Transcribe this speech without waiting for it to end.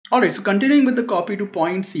Alright, so continuing with the copy to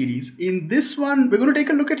point series, in this one, we're going to take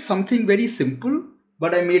a look at something very simple,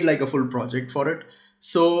 but I made like a full project for it.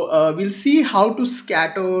 So we'll see how to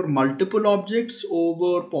scatter multiple objects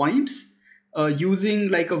over points using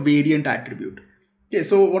like a variant attribute. Okay,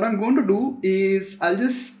 so what I'm going to do is I'll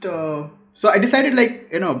just, so I decided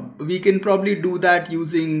like, we can probably do that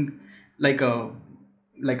using like a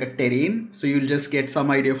terrain. So you'll just get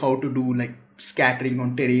some idea of how to do like scattering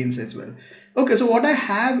on terrains as well. Okay, so what I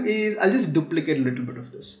have is, I'll just duplicate a little bit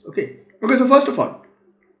of this. Okay, so first of all,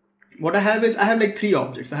 what I have is, I have like three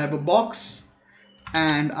objects. I have a box,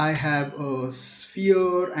 and I have a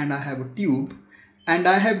sphere, and I have a tube, and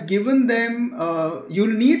I have given them,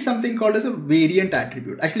 you'll need something called as a variant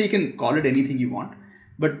attribute. Actually, you can call it anything you want,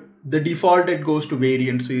 but the default it goes to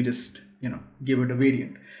variant, so you just, give it a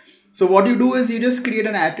variant. So what you do is you just create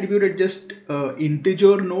an attribute at just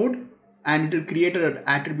integer node, and it will create an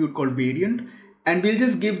attribute called variant, and we'll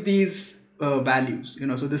just give these values.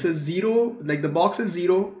 So this is 0, like the box is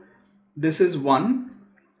 0, this is 1,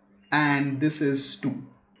 and this is 2.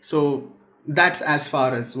 So that's as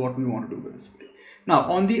far as what we want to do with this. Now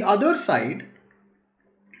on the other side,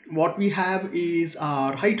 what we have is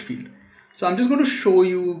our height field. So I'm just going to show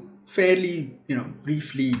you fairly,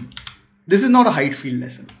 briefly. This is not a height field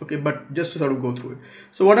lesson, okay, but just to sort of go through it.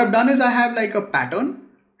 So what I've done is I have like a pattern,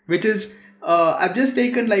 which is, I've just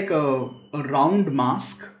taken like a round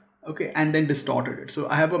mask, okay, and then distorted it. So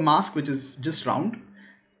I have a mask which is just round,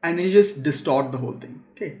 and then you just distort the whole thing,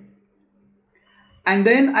 okay. And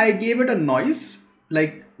then I gave it a noise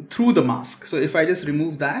like through the mask. So if I just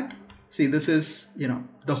remove that, see, this is,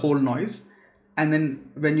 the whole noise. And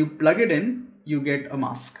then when you plug it in, you get a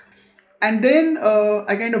mask. And then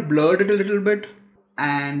I kind of blurred it a little bit,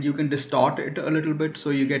 and you can distort it a little bit. So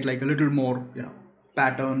you get like a little more,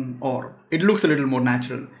 pattern, or it looks a little more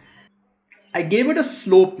natural. I gave it a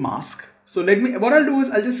slope mask. So what I'll do is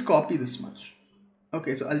I'll just copy this much.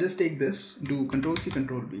 Okay, so I'll just take this, do Control-C,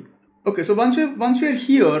 Control-V. Okay, so once we're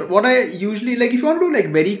here, what I usually, like if you want to do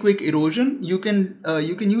like very quick erosion, you can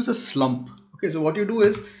use a slump. Okay, so what you do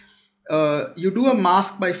is you do a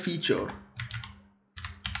mask by feature,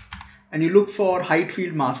 and you look for height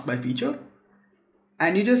field mask by feature,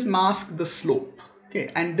 and you just mask the slope. Okay,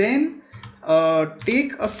 and then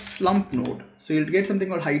take a slump node. So you'll get something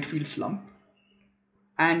called height field slump,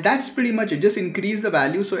 and that's pretty much it. Just increase the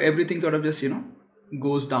value so everything sort of just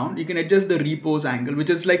goes down. You can adjust the repose angle, which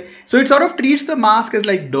is like, so it sort of treats the mask as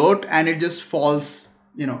like dirt, and it just falls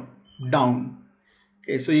down.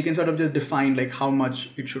 Okay, so you can sort of just define like how much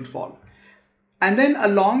it should fall. And then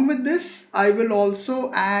along with this, I will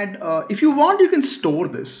also add, if you want, you can store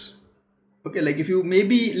this. Okay, like if you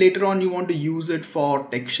maybe later on you want to use it for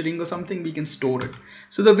texturing or something, we can store it.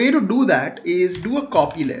 So the way to do that is do a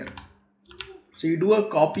copy layer. So you do a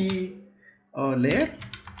copy layer.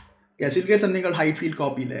 Yes, you'll get something called height field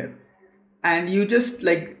copy layer. And you just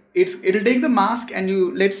like, it'll take the mask,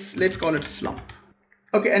 and let's call it slump.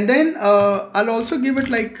 Okay, and then I'll also give it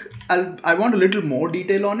like, I want a little more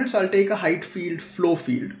detail on it, so I'll take a height field flow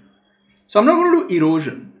field. So I'm not going to do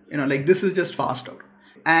erosion, like this is just faster.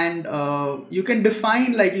 And you can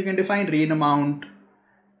define rain amount,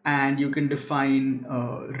 and you can define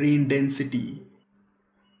rain density,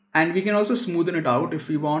 and we can also smoothen it out if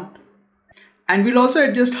we want. And we'll also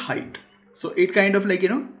adjust height. So it kind of like,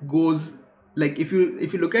 goes like, if you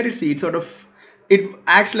look at it, see, it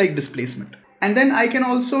acts like displacement. And then I can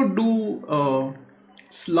also do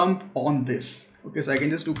slump on this. Okay, so I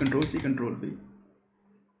can just do Control-C, Control-V,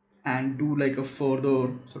 and do like a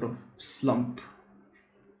further sort of slump.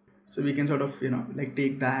 So we can sort of, like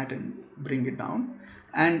take that and bring it down.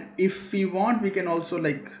 And if we want, we can also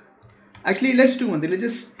like, actually let's do one thing, let's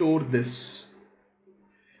just store this.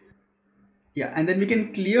 Yeah, and then we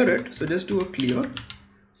can clear it. So just do a clear.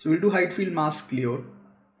 So we'll do height field mask clear,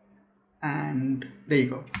 and there you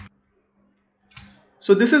go.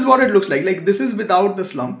 So this is what it looks like. Like this is without the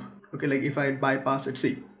slump. Okay, like if I bypass it,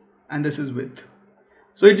 see, and this is with.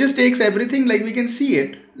 So it just takes everything, like we can see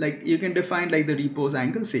it, like you can define like the repose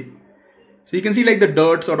angle, see. So you can see like the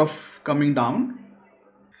dirt sort of coming down.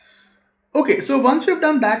 Okay, so once we've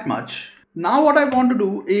done that much, now what I want to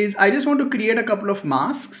do is I just want to create a couple of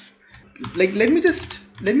masks. Like let me just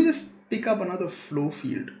pick up another flow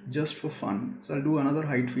field just for fun. So I'll do another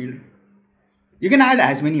height field. You can add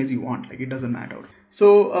as many as you want, like it doesn't matter.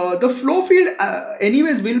 So the flow field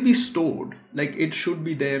anyways will be stored, like it should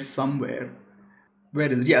be there somewhere. Where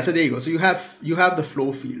is it? Yeah, so there you go. So you have the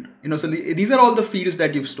flow field, so these are all the fields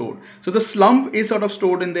that you've stored. So the slump is sort of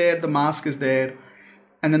stored in there, the mask is there,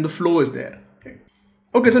 and then the flow is there.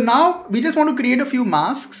 Okay, so now we just want to create a few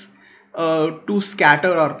masks, to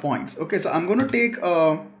scatter our points. Okay, so I'm going to take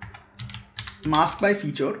a mask by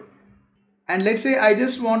feature, and let's say I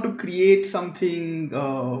just want to create something,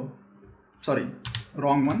 sorry,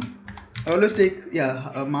 wrong one. I always take,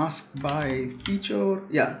 yeah, a mask by feature,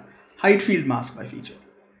 yeah, height field mask by feature.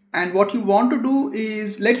 And what you want to do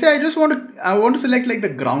is, let's say I want to select like the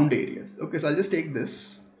ground areas. Okay, so I'll just take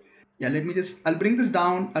this. Yeah, I'll bring this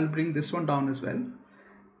down. I'll bring this one down as well.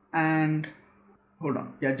 And hold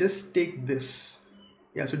on. Yeah, just take this.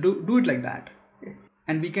 Yeah, so do it like that. Okay.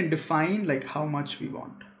 And we can define like how much we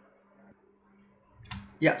want.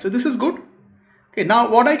 Yeah, so this is good. Okay,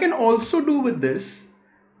 now what I can also do with this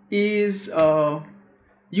is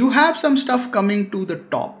you have some stuff coming to the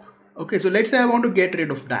top. Okay, so let's say I want to get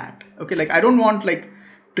rid of that. Okay, like I don't want like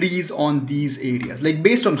trees on these areas, like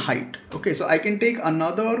based on height. Okay, so I can take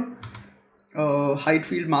another height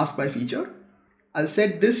field mask by feature. I'll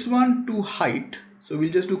set this one to height. So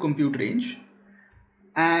we'll just do compute range.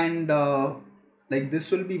 And like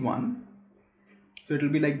this will be 1. So it will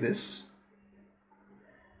be like this.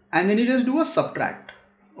 And then you just do a subtract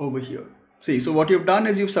over here. See, so what you've done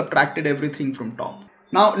is you've subtracted everything from top.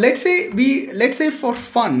 Now let's say for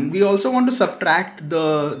fun we also want to subtract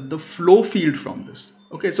the flow field from this.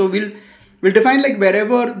 Okay, so we'll define like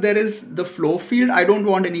wherever there is the flow field, I don't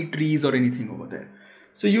want any trees or anything over there.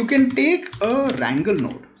 So you can take a wrangle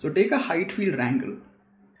node. So take a height field wrangle,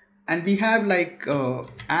 and we have like so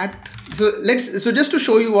just to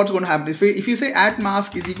show you what's going to happen, if you say at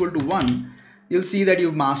mask is equal to 1, you'll see that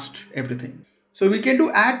you've masked everything. So we can do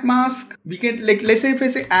at mask, we can like, let's say if I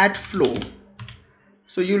say at flow,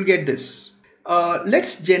 so you'll get this.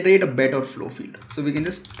 Let's generate a better flow field. So we can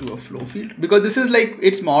just do a flow field, because this is like,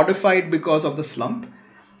 it's modified because of the slump.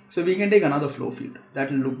 So we can take another flow field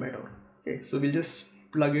that will look better. Okay, so we'll just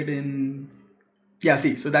plug it in. Yeah,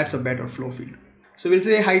 see, so that's a better flow field. So we'll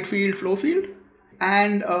say height field, flow field,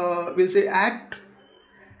 and we'll say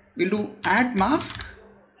we'll do at mask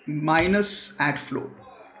minus at flow.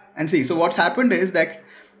 And see, so what's happened is that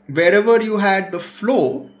wherever you had the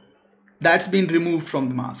flow, that's been removed from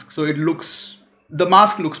the mask. So the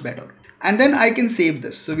mask looks better. And then I can save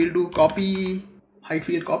this. So we'll do copy, height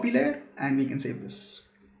field copy layer, and we can save this.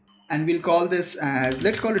 And we'll call this as,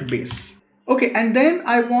 let's call it base. Okay, and then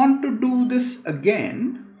I want to do this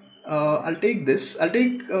again. I'll take this. I'll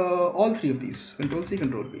take all 3 of these, Control C,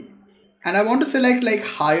 Control V. And I want to select like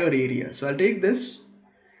higher area. So I'll take this,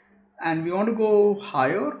 and we want to go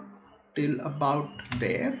higher till about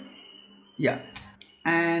there. Yeah.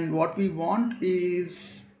 And what we want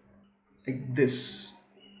is like this.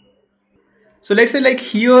 So let's say like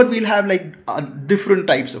here we'll have like different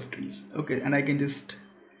types of trees. Okay, and I can just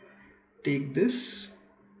take this.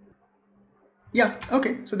 Yeah,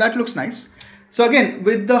 okay, so that looks nice. So again,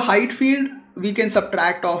 with the height field, we can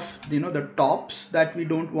subtract off, the tops that we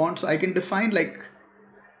don't want. So I can define like,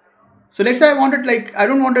 so let's say I want it like, I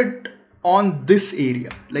don't want it on this area,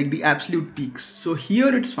 like the absolute peaks. So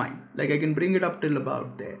here it's fine. Like I can bring it up till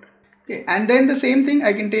about there. Okay, and then the same thing,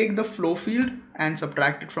 I can take the flow field and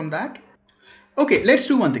subtract it from that. Okay, let's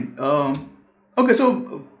do one thing. Okay,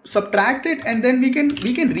 so subtract it, and then we can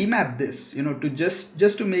remap this, to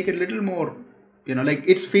just to make it a little more, like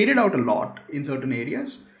it's faded out a lot in certain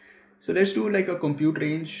areas. So let's do like a compute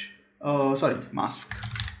range, mask.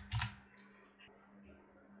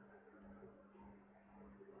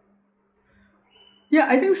 Yeah,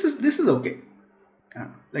 I think this is okay.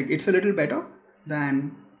 Like it's a little better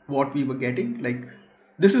than what we were getting. Like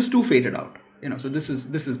this is too faded out, so this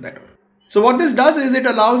is better. So what this does is it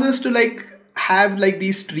allows us to like have like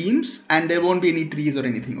these streams, and there won't be any trees or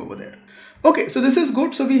anything over there. Okay, so this is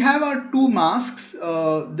good. So we have our 2 masks.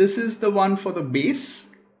 This is the one for the base,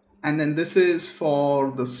 and then this is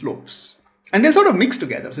for the slopes. And they'll sort of mix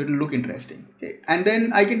together, so it'll look interesting. Okay, and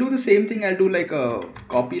then I can do the same thing. I'll do like a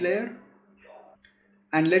copy layer,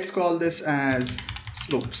 and let's call this as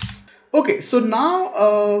slopes. Okay, so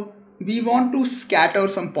now we want to scatter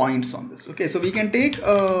some points on this. Okay, so we can take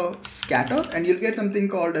a scatter, and you'll get something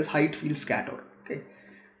called as height field scatter. Okay,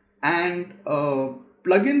 and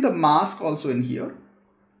plug in the mask also in here.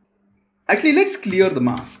 Actually, let's clear the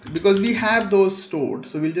mask because we have those stored.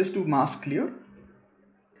 So we'll just do mask clear,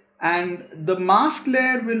 and the mask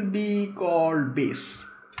layer will be called base.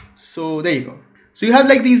 So there you go. So you have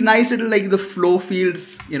like these nice little like the flow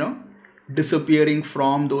fields, disappearing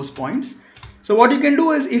from those points. So what you can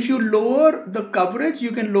do is, if you lower the coverage,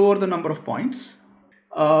 you can lower the number of points.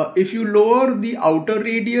 If you lower the outer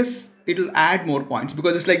radius, it'll add more points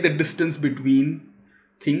because it's like the distance between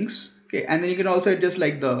things. Okay, and then you can also adjust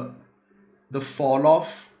like the fall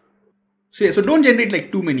off So yeah, so don't generate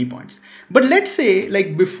like too many points. But let's say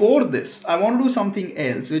like before this, I want to do something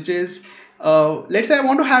else, which is, let's say I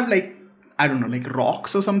want to have like, I don't know, like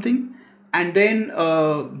rocks or something. And then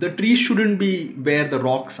the tree shouldn't be where the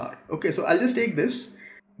rocks are. Okay, so I'll just take this.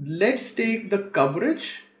 Let's take the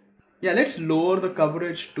coverage. Yeah, let's lower the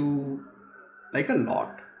coverage to like a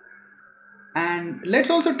lot. And let's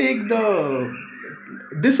also take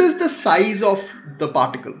this is the size of the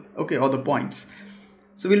particle, okay, or the points.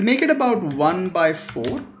 So we'll make it about 1 by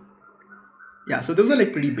 4. Yeah, so those are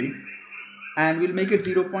like pretty big. And we'll make it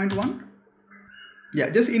 0.1. Yeah,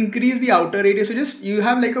 just increase the outer radius. So just, you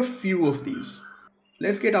have like a few of these.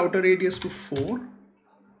 Let's get outer radius to 4.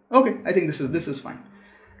 Okay, I think this is fine.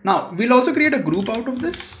 Now, we'll also create a group out of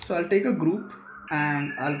this. So I'll take a group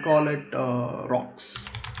and I'll call it rocks.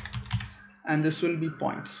 And this will be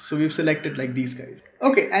points. So we've selected like these guys.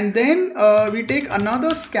 Okay, and then we take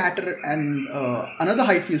another scatter and another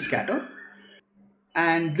height field scatter.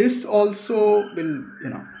 And this also will,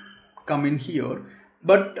 come in here.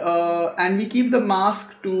 But, and we keep the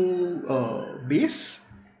mask to base.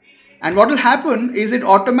 And what will happen is it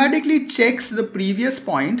automatically checks the previous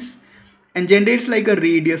points and generates like a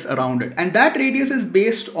radius around it. And that radius is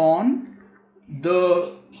based on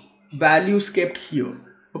the values kept here.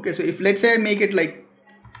 Okay, so if let's say I make it like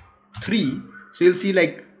 3, so you'll see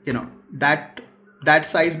like, that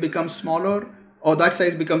size becomes smaller, or that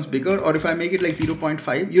size becomes bigger. Or if I make it like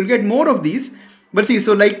 0.5, you'll get more of these. But see,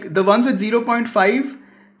 so like the ones with 0.5,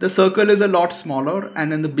 the circle is a lot smaller, and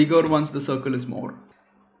then the bigger ones, the circle is more.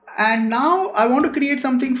 And now I want to create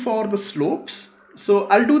something for the slopes. So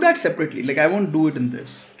I'll do that separately. Like I won't do it in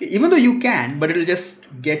this. Okay, even though you can, but it'll just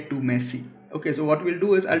get too messy. Okay, so what we'll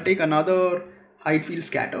do is I'll take another height field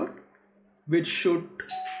scatter, which should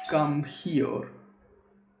come here.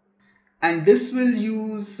 And this will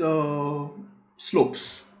use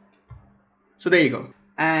slopes. So there you go.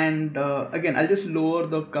 And again, I'll just lower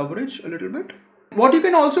the coverage a little bit. What you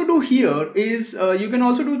can also do here is you can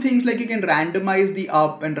also do things like you can randomize the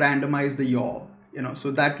up and randomize the yaw,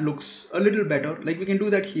 so that looks a little better. Like we can do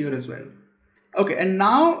that here as well. Okay, and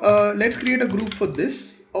now let's create a group for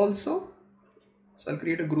this also. So I'll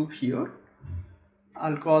create a group here.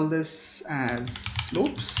 I'll call this as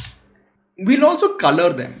slopes. We'll also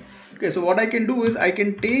color them. Okay, so what I can do is I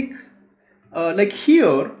can take like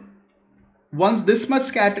here, once this much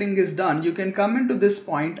scattering is done, you can come into this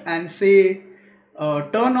point and say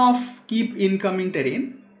turn off keep incoming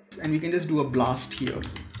terrain, and we can just do a blast here,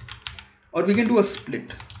 or we can do a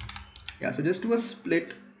split. Yeah, so just do a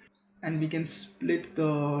split and we can split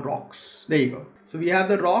the rocks. There you go. So we have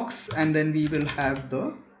the rocks, and then we will have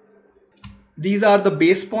these are the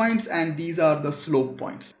base points and these are the slope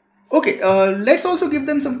points. Okay, let's also give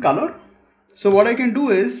them some color. So what I can do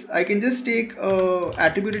is I can just take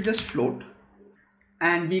attribute just float,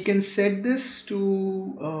 and we can set this to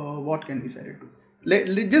what can we set it to?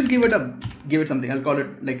 Let's just give it something. I'll call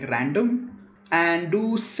it like random, and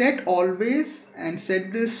do set always, and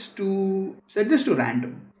set this to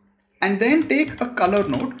random, and then take a color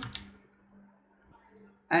node,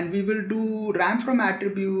 and we will do ramp from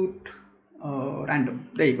attribute random.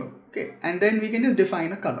 There you go. Okay, and then we can just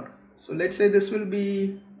define a color. So let's say this will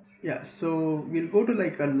be, yeah, so we'll go to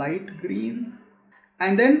like a light green,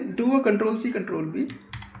 and then do a Control C Control V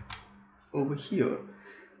over here,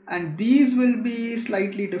 and these will be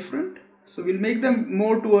slightly different. So we'll make them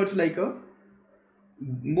more towards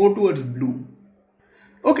blue.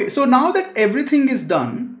 Okay, so now that everything is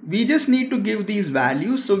done, we just need to give these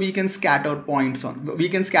values so we can scatter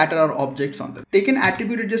our objects on them. Take an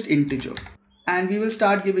attribute just integer, and we will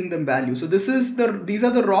start giving them values. So these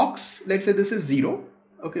are the rocks. Let's say this is 0.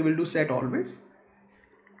 Okay, we'll do set always.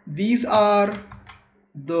 These are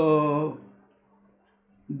the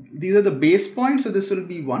base points, so this will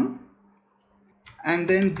be 1, and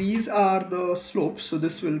then these are the slopes, so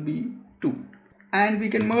this will be 2, and we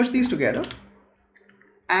can merge these together.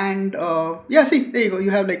 And yeah, see, there you go.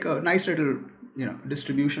 You have like a nice little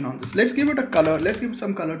distribution on this. Let's give it a color. Let's give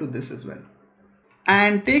some color to this as well,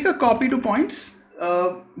 and take a copy to points.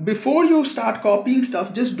 Before you start copying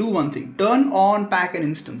stuff, just do one thing: turn on pack an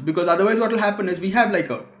instance, because otherwise what will happen is we have like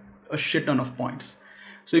a shit ton of points.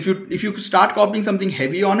 So if you start copying something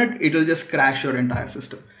heavy on it, it'll just crash your entire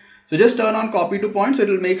system. So just turn on copy to points, so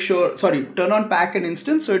it'll make sure, turn on pack an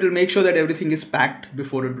instance, so it'll make sure that everything is packed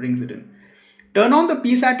before it brings it in. Turn on the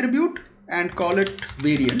piece attribute and call it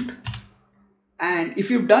variant. And if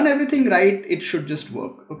you've done everything right, it should just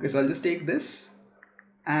work. Okay, so I'll just take this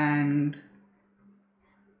and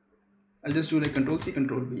I'll just do like Control C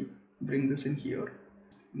Control V, bring this in here,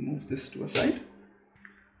 move this to a side.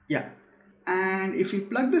 Yeah. And if you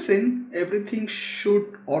plug this in, everything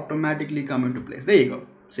should automatically come into place. There you go.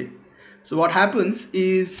 See. So what happens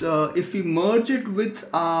is if we merge it with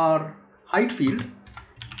our height field,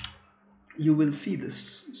 you will see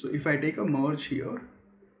this. So if I take a merge here,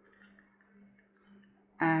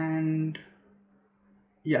 and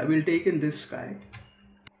yeah, we'll take in this guy.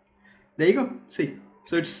 There you go. See,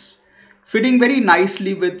 so it's fitting very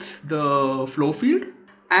nicely with the flow field,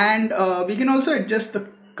 and we can also adjust the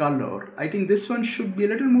color. I think this one should be a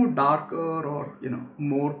little more darker, or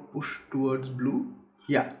more pushed towards blue.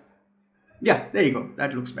 Yeah, there you go.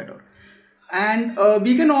 That looks better. And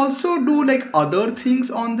we can also do like other things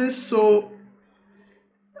on this. So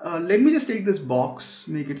let me just take this box,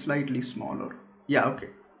 make it slightly smaller. Yeah, okay.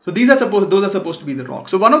 So those are supposed to be the rocks.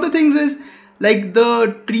 So one of the things is like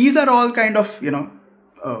the trees are all kind of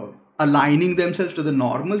aligning themselves to the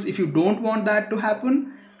normals. If you don't want that to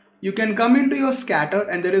happen, you can come into your scatter,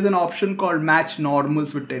 and there is an option called match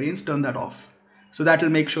normals with terrains. Turn that off. So that will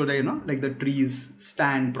make sure that like the trees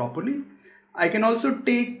stand properly. I can also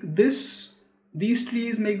take these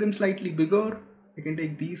trees, make them slightly bigger. I can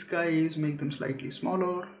take these guys, make them slightly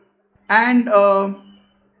smaller. And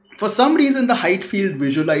for some reason the height field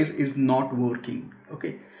visualize is not working.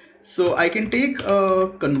 Okay, so I can take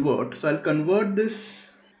convert. So I'll convert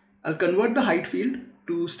the height field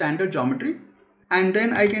to standard geometry, and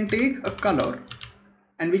then I can take a color,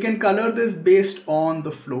 and we can color this based on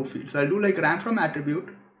the flow field. So I'll do like ramp from attribute,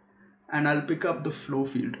 and I'll pick up the flow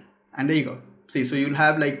field, and there you go. See, so you'll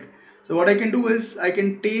have like, so what I can do is I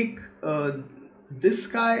can take this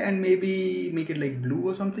guy and maybe make it like blue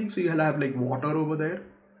or something. So you'll have like water over there,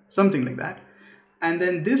 something like that. And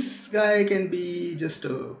then this guy can be just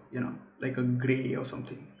like a gray or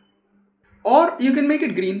something. Or you can make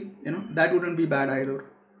it green, that wouldn't be bad either.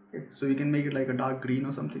 Okay, so you can make it like a dark green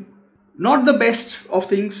or something. Not the best of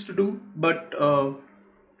things to do, but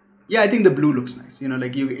yeah, I think the blue looks nice.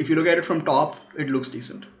 Like if you look at it from top, it looks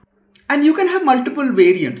decent. And you can have multiple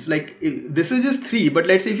variants. Like this is just 3, but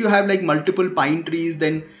let's say if you have like multiple pine trees,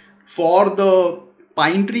 then for the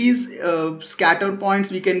pine trees scatter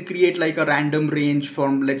points, we can create like a random range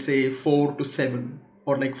from, let's say, 4 to 7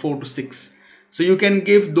 or like 4 to 6. So you can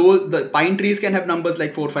give the pine trees can have numbers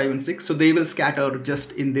like 4, 5, and 6. So they will scatter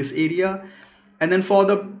just in this area. And then for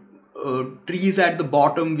the trees at the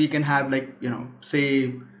bottom, we can have like,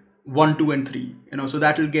 say 1, 2, and 3, so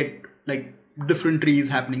that will get like different trees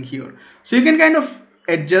happening here. So you can kind of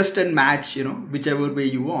adjust and match, whichever way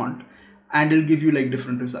you want, and it'll give you like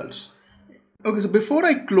different results. Okay, so before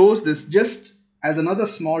I close this, just as another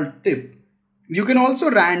small tip, you can also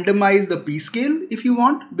randomize the p scale if you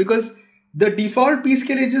want, because the default p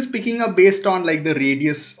scale is just picking up based on like the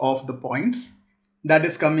radius of the points that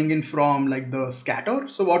is coming in from like the scatter.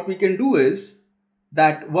 So what we can do is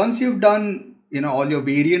that once you've done all your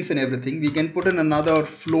variants and everything, we can put in another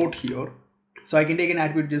float here. So I can take an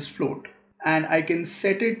attribute just float, and I can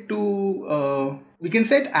set it to we can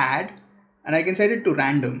set add, and I can set it to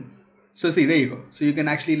random. So see, there you go. So you can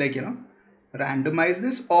actually like randomize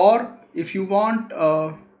this, or if you want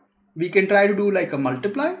we can try to do like a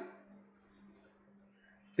multiply.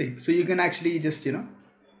 See, so you can actually just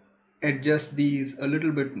adjust these a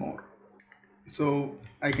little bit more. So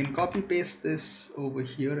I can copy paste this over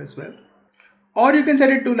here as well, or you can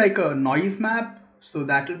set it to like a noise map, so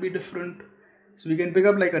that will be different. So we can pick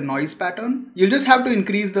up like a noise pattern. You'll just have to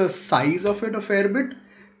increase the size of it a fair bit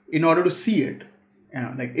in order to see it.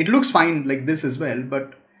 Like it looks fine like this as well,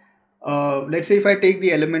 but let's say if I take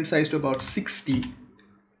the element size to about 60,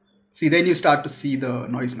 see, then you start to see the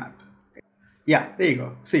noise map. Yeah, there you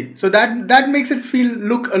go. See, so that makes it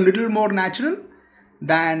look a little more natural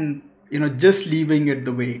than just leaving it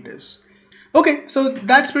the way it is. Okay, so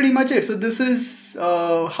that's pretty much it. So this is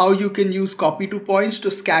how you can use copy to points to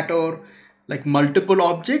scatter like multiple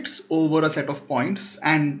objects over a set of points,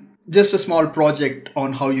 and just a small project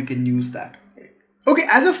on how you can use that. Okay,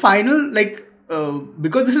 as a final, like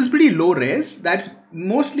because this is pretty low res, that's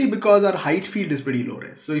mostly because our height field is pretty low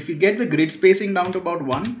res. So if you get the grid spacing down to about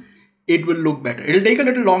 1, it will look better. It'll take a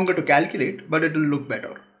little longer to calculate, but it will look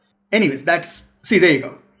better. Anyways, see, there you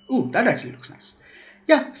go. Ooh, that actually looks nice.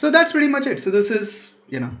 Yeah, so that's pretty much it. So this is,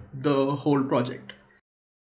 the whole project.